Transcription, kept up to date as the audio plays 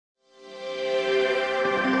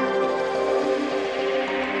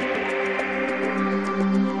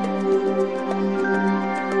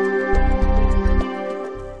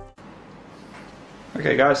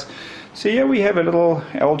Okay guys, so here we have a little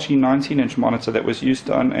LG 19-inch monitor that was used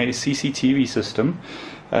on a CCTV system.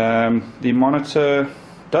 The monitor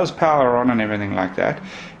does power on and everything like that.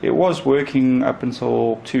 It was working up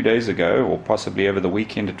until 2 days ago, or possibly over the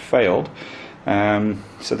weekend it failed.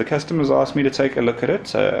 So the customers asked me to take a look at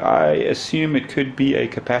it. I assume it could be a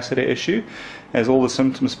capacitor issue, as all the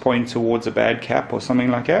symptoms point towards a bad cap or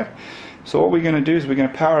something like that. So what we're going to do is we're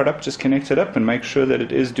going to power it up, just connect it up and make sure that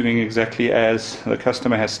it is doing exactly as the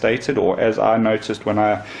customer has stated, or as I noticed when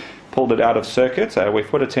I pulled it out of circuit. We've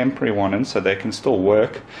put a temporary one in so they can still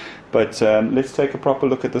work, but let's take a proper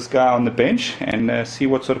look at this guy on the bench and see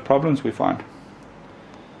what sort of problems we find.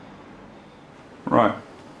 Right,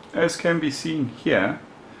 as can be seen here,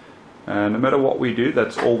 no matter what we do,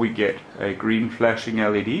 that's all we get, a green flashing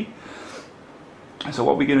LED. So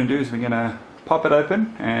what we're going to do is we're going to pop it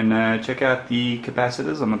open and check out the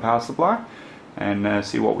capacitors on the power supply and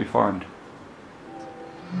see what we find.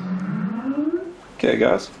 Okay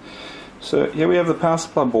guys, so here we have the power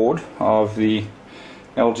supply board of the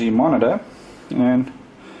LG monitor, and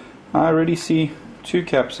I already see two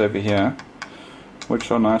caps over here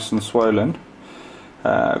which are nice and swollen.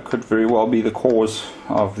 Could very well be the cause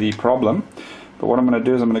of the problem. But what I'm going to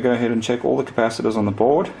do is I'm going to go ahead and check all the capacitors on the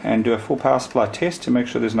board and do a full power supply test to make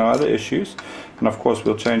sure there's no other issues. And of course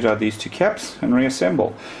we'll change out these two caps and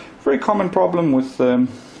reassemble. Very common problem with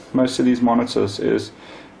most of these monitors is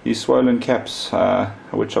these swollen caps,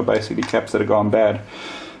 which are basically caps that have gone bad.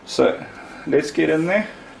 So let's get in there,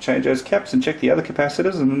 change those caps and check the other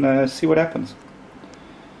capacitors and see what happens.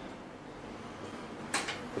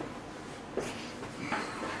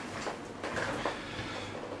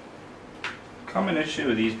 Common issue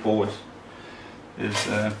with these boards is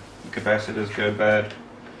the capacitors go bad,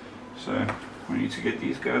 so we need to get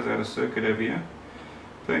these guys out of circuit over here.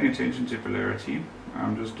 Paying attention to polarity,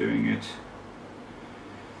 I'm just doing it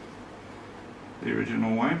the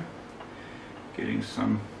original way, getting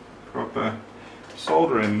some proper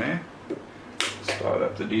solder in there. Start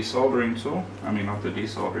up the desoldering tool, not the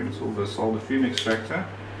desoldering tool, the solder fume extractor,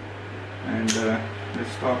 and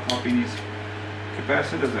let's start popping these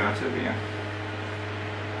capacitors out over here.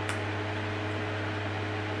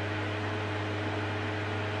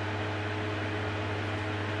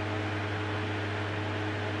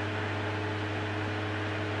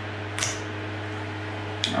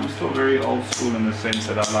 I'm still very old school in the sense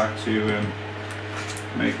that I like to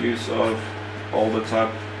make use of older type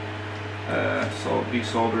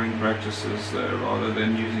desoldering practices rather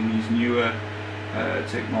than using these newer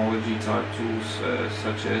technology type tools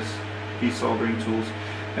such as desoldering tools.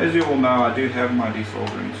 As you all know, I do have my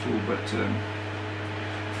desoldering tool, but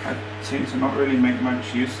I tend to not really make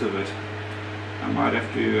much use of it. I might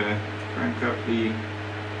have to crank up the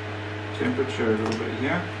temperature a little bit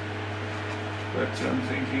here. But I'm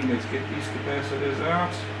thinking, let's get these capacitors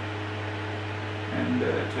out and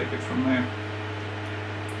take it from there.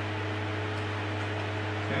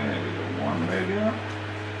 Okay, we got one maybe up.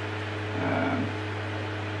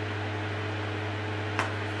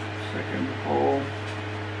 Second hole.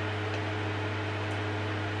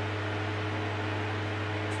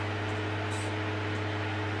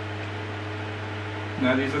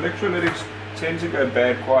 Now these electrolytics tend to go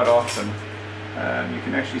bad quite often. You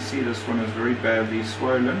can actually see this one is very badly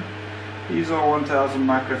swollen. These are 1000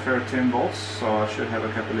 microfarad 10 volts, so I should have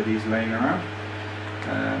a couple of these laying around.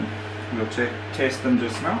 We'll test them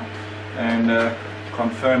just now and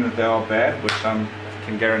confirm that they are bad, which I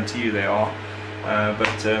can guarantee you they are.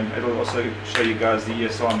 But it'll also show you guys the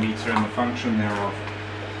ESR meter and the function thereof.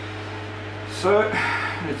 So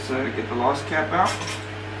let's get the last cap out.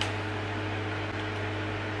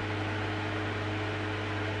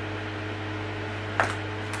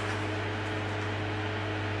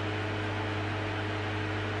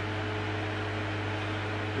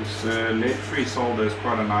 This lead-free solder is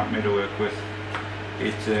quite a nightmare to work with.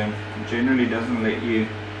 It generally doesn't let you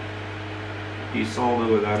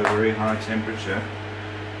desolder without a very high temperature,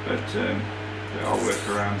 but there are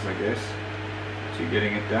workarounds, I guess, to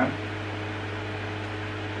getting it done.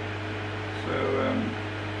 So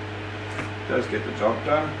it does get the job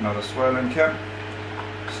done. Another swollen cap.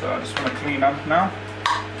 So I just want to clean up now.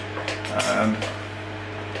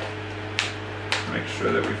 Make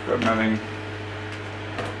sure that we've got nothing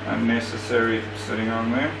unnecessary sitting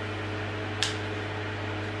on there.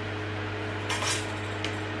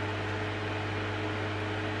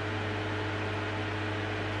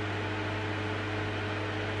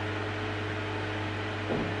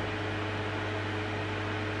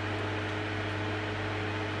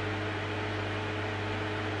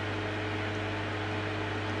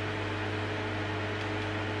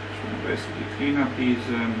 basically clean up these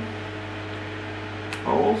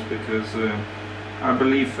holes, because I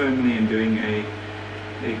believe firmly in doing a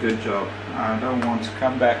good job. I don't want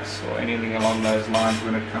comebacks or anything along those lines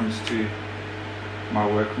when it comes to my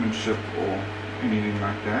workmanship or anything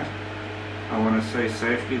like that. I want to say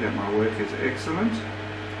safely that my work is excellent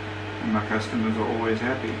and my customers are always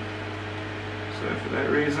happy. So for that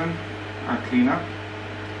reason, I clean up.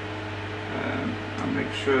 I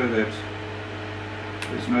make sure that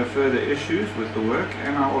there's no further issues with the work,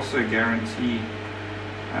 and I also guarantee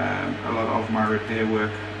a lot of my repair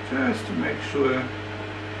work, just to make sure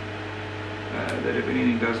that if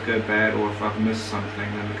anything does go bad, or if I've missed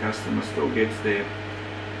something, then the customer still gets their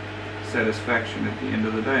satisfaction at the end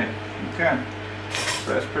of the day. Okay,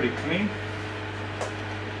 so that's pretty clean.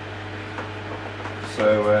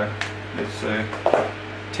 So let's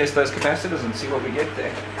test those capacitors and see what we get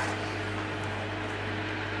there.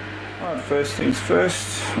 Alright, first things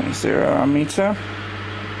first, is there our meter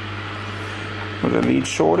with the lead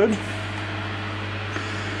shorted,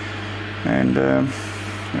 and then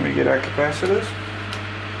we get our capacitors,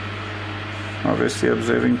 obviously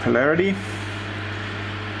observing polarity.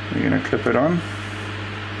 We're going to clip it on.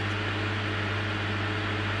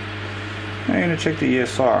 Now you're going to check the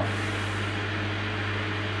ESR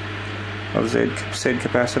of said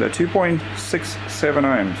capacitor, 2.67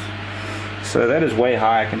 ohms. So that is way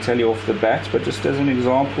high, I can tell you off the bat, but just as an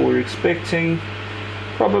example, we're expecting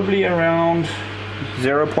probably around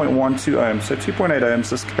 0.12 ohms. So 2.8 ohms,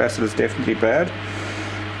 this capacitor is definitely bad.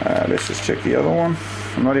 Let's just check the other one.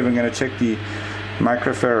 I'm not even going to check the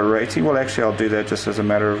microfarad rating. Well, actually I'll do that just as a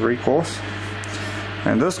matter of recourse.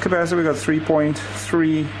 And this capacitor, we got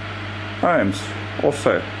 3.3 ohms,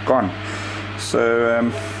 also gone. So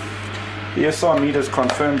the ESR meters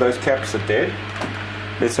confirmed those caps are dead.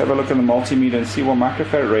 Let's have a look at the multimeter and see what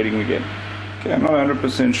microfarad rating we get. Okay, I'm not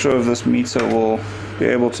 100% sure if this meter will be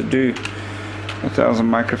able to do 1000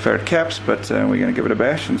 microfarad caps, but we're going to give it a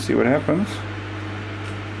bash and see what happens.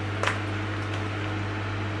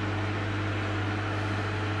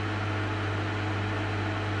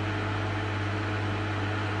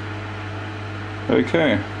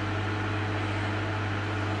 Okay,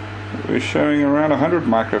 we're showing around 100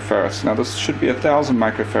 microfarads. Now this should be 1000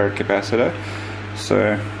 microfarad capacitor,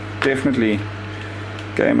 so definitely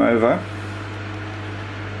game over.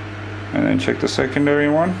 And then check the secondary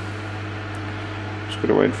one. Just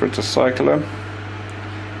gotta wait for it to cycle up.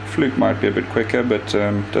 Fluke might be a bit quicker, but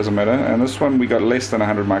doesn't matter. And this one we got less than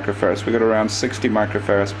 100 microfarads. We got around 60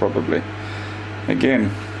 microfarads probably.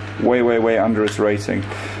 Again, way under its rating.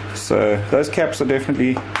 So those caps are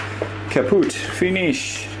definitely kaput,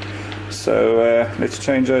 finish. So let's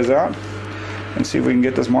change those out and see if we can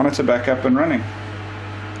get this monitor back up and running.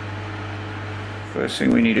 First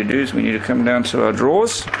thing we need to do is we need to come down to our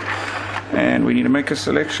drawers, and we need to make a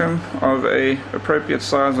selection of a appropriate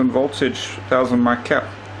size and voltage 1000 mic cap.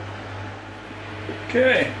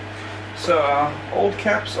 Okay, so our old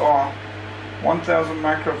caps are 1000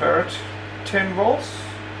 microfarad 10 volts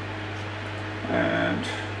and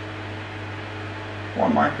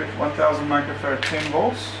 1000 microfarad 10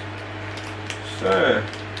 volts. So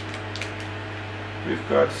we've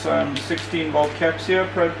got some 16 volt caps here,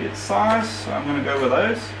 appropriate size, so I'm going to go with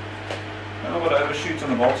those. A little bit overshoot on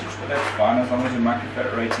the voltage, but that's fine as long as the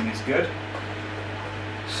microfarad rating is good.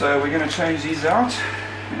 So we're going to change these out,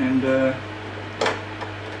 and then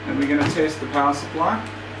we're going to test the power supply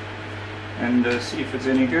and see if it's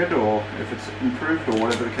any good or if it's improved or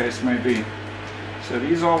whatever the case may be. So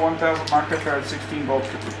these are 1000 microfarad 16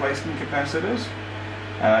 volt replacement capacitors.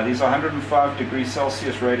 These are 105 degrees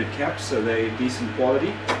Celsius rated caps, so they're decent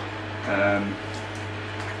quality.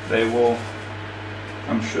 They will,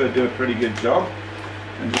 I'm sure, do a pretty good job.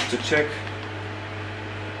 And just to check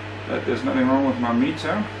that there's nothing wrong with my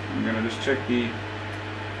meter, I'm going to just check the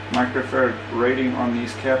microfarad rating on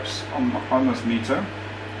these caps on this meter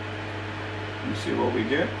and see what we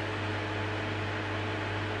get.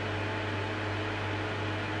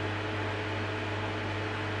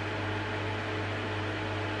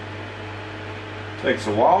 Takes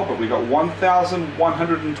a while, but we got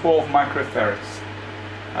 1112 microfarads.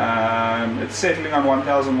 It's settling on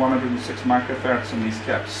 1106 microfarads on these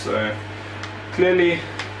caps, so clearly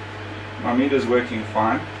my meter is working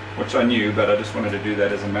fine, which I knew, but I just wanted to do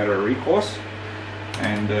that as a matter of recourse.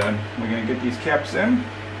 And we're going to get these caps in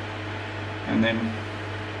and then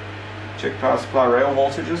check power supply rail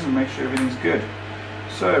voltages and make sure everything's good.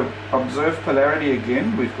 So observe polarity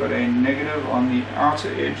again. We've got a negative on the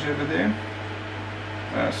outer edge over there.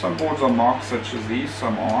 Some boards are marked such as these,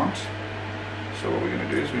 some aren't. So what we're going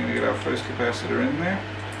to do is we're going to get our first capacitor in there.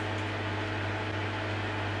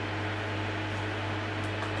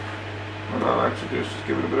 what I like to do is just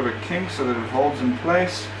give it a bit of a kink so that it holds in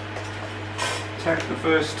place. Tack the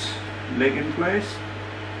first leg in place,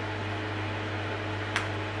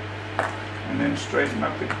 and then straighten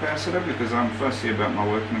up the capacitor because I'm fussy about my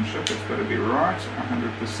workmanship. It's got to be right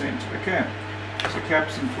 100%. Okay, so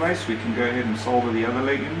cap's in place. We can go ahead and solder the other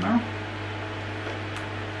leg in now.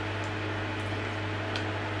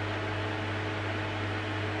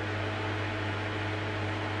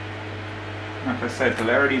 Like I say,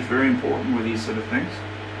 polarity is very important with these sort of things.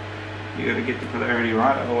 You got to get the polarity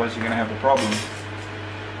right, otherwise you're going to have a problem.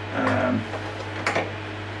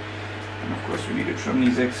 And of course we need to trim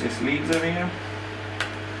these excess leads over here.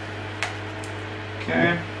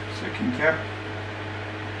 Okay, second cap.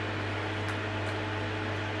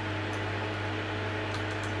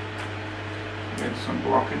 Get some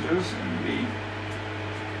blockages in the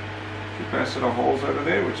capacitor holes over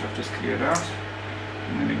there, which I've just cleared out.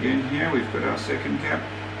 And then again here we've got our second cap.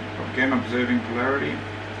 Again observing polarity.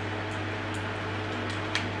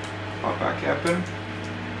 Pop our cap in.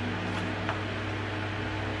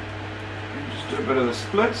 And just do a bit of the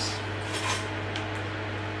splits.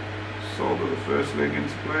 Solder the first leg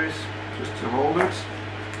into place just to hold it.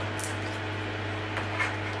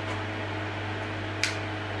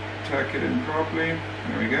 Tack it in properly.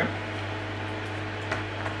 There we go.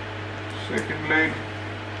 Second leg.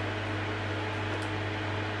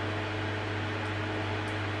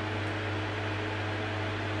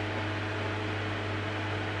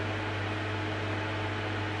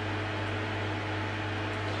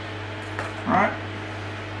 Right,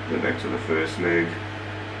 go back to the first leg,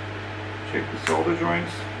 check the solder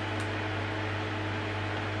joints.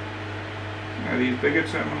 Now these bigger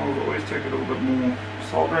terminals always take a little bit more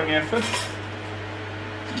soldering effort.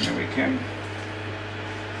 And then we can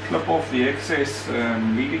clip off the excess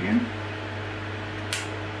lead again.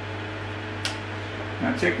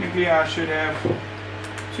 Now technically I should have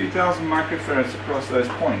 2000 microfarads across those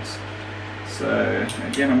points. So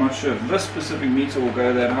again, I'm not sure if this specific meter will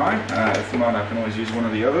go that high. If not, I can always use one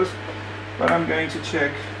of the others. But I'm going to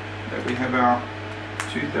check that we have our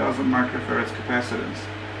 2000 microfarads capacitance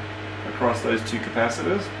across those two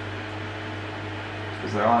capacitors,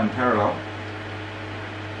 because they are in parallel.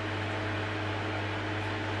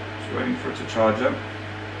 Just waiting for it to charge up.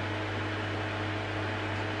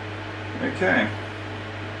 Okay.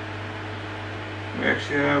 We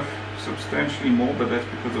actually have substantially more, but that's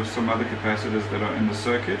because of some other capacitors that are in the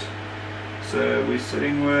circuit. So we're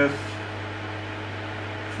sitting with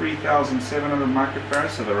 3700 microfarads,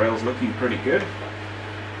 so the rail's looking pretty good.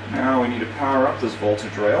 Now we need to power up this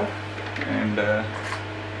voltage rail, and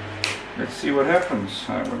let's see what happens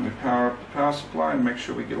when we power up the power supply and make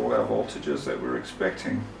sure we get all our voltages that we're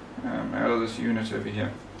expecting out of this unit over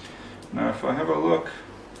here. Now if I have a look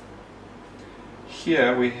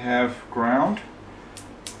here, we have ground,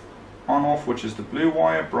 on off, which is the blue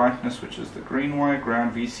wire, brightness, which is the green wire,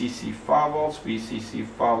 ground VCC 5 volts, VCC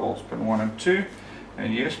 5 volts, pin 1 and 2,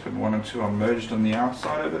 and yes, pin 1 and 2 are merged on the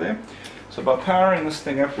outside over there. So by powering this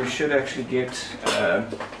thing up, we should actually get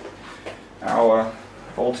our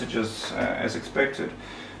voltages as expected.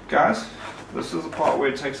 Guys, this is the part where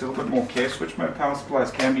it takes a little bit more care. Switch mode power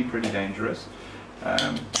supplies can be pretty dangerous.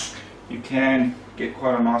 You can get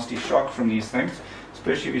quite a nasty shock from these things,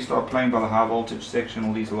 especially if you start playing by the high voltage section,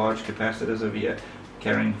 all these large capacitors over here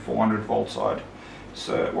carrying 400 volts odd.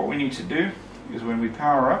 So what we need to do is when we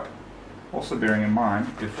power up, also bearing in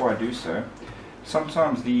mind before I do so,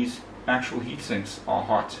 sometimes these actual heat sinks are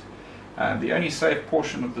hot. The only safe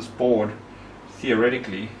portion of this board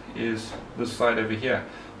theoretically is this side over here.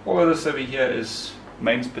 All of this over here is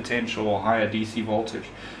mains potential or higher DC voltage.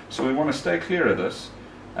 So we want to stay clear of this.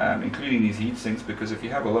 Including these heat sinks, because if you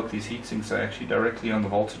have a look, these heat sinks are actually directly on the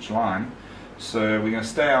voltage line. So we're going to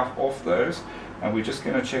stay off those, and we're just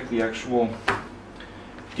going to check the actual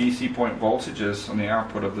DC point voltages on the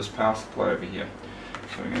output of this power supply over here.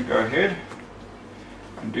 So we're going to go ahead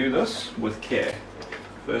and do this with care.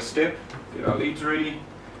 First step, get our leads ready,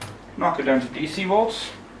 knock it down to DC volts,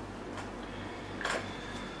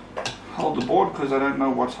 hold the board because I don't know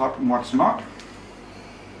what's hot and what's not.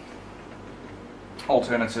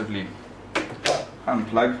 Alternatively,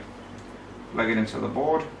 unplug, plug it into the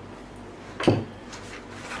board, and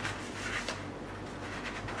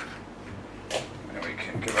we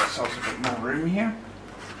can give ourselves a bit more room here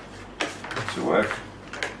to work,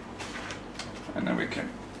 and then we can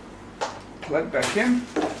plug back in,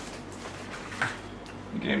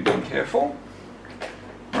 again being careful.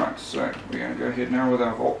 Right, so we're going to go ahead now with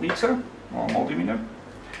our voltmeter, or multimeter,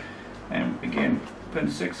 and again, pin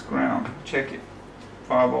 6 ground, check it.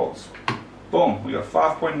 5 volts. Boom, we got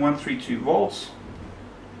 5.132 volts.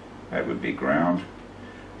 that would be ground.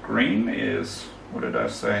 Green is, what did I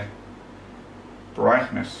say?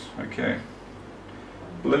 Brightness. Okay.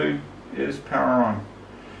 Blue is power on.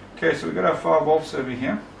 Okay, so we've got our 5 volts over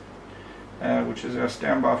here, which is our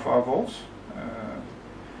standby 5 volts.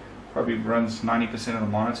 Probably runs 90% of the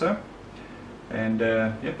monitor. And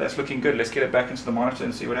yep, that's looking good. Let's get it back into the monitor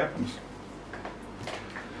and see what happens.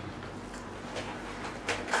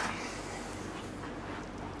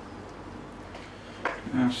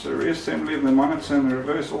 So reassembly of the monitor in the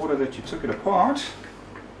reverse order that you took it apart.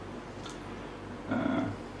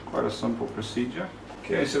 Quite a simple procedure.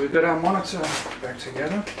 Okay, so we've got our monitor back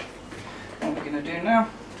together. What we're going to do now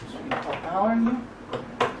is we're going to pop power in there.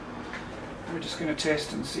 We're just going to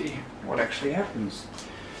test and see what actually happens.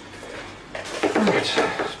 Alright,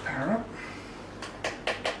 let's power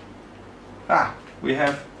up. We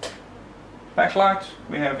have backlight,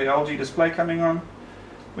 we have the LG display coming on,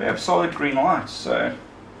 we have solid green lights, so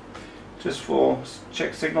just for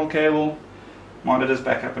check signal cable, monitor's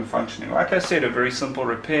back up and functioning. Like I said, a very simple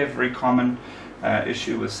repair, very common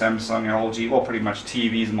issue with Samsung, LG, well pretty much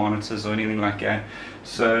TVs, monitors or anything like that.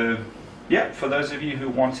 So yeah, for those of you who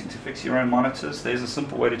are wanting to fix your own monitors, there's a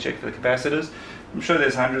simple way to check for the capacitors. I'm sure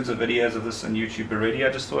there's hundreds of videos of this on YouTube already.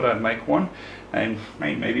 I just thought I'd make one, and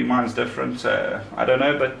maybe mine's different, I don't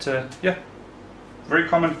know, but yeah, very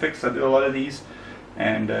common fix. I do a lot of these,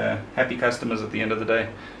 and happy customers at the end of the day.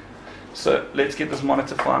 So let's get this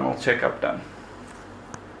monitor final checkup done.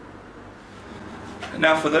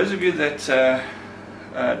 Now for those of you that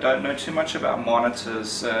don't know too much about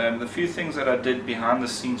monitors, the few things that I did behind the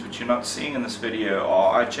scenes which you're not seeing in this video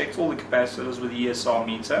are I checked all the capacitors with the ESR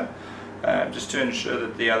meter, just to ensure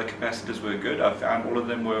that the other capacitors were good. I found all of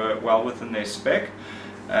them were well within their spec.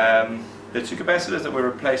 The 2 capacitors that were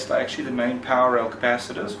replaced are actually the main power rail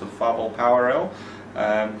capacitors for the 5 volt power rail.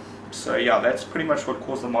 So yeah, that's pretty much what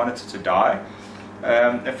caused the monitor to die.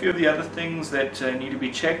 A few of the other things that need to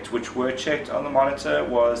be checked, which were checked on the monitor,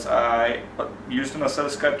 was I used an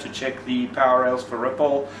oscilloscope to check the power rails for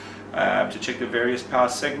ripple, to check the various power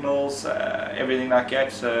signals, everything like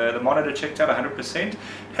that. The monitor checked out 100%,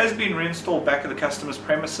 has been reinstalled back at the customer's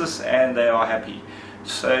premises, and they are happy.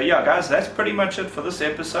 So yeah guys, that's pretty much it for this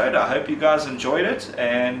episode. I hope you guys enjoyed it,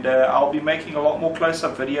 and I'll be making a lot more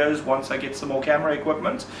close-up videos once I get some more camera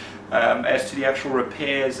equipment as to the actual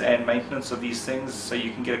repairs and maintenance of these things, so you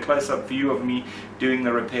can get a close-up view of me doing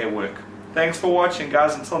the repair work. Thanks for watching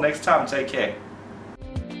guys, until next time, take care.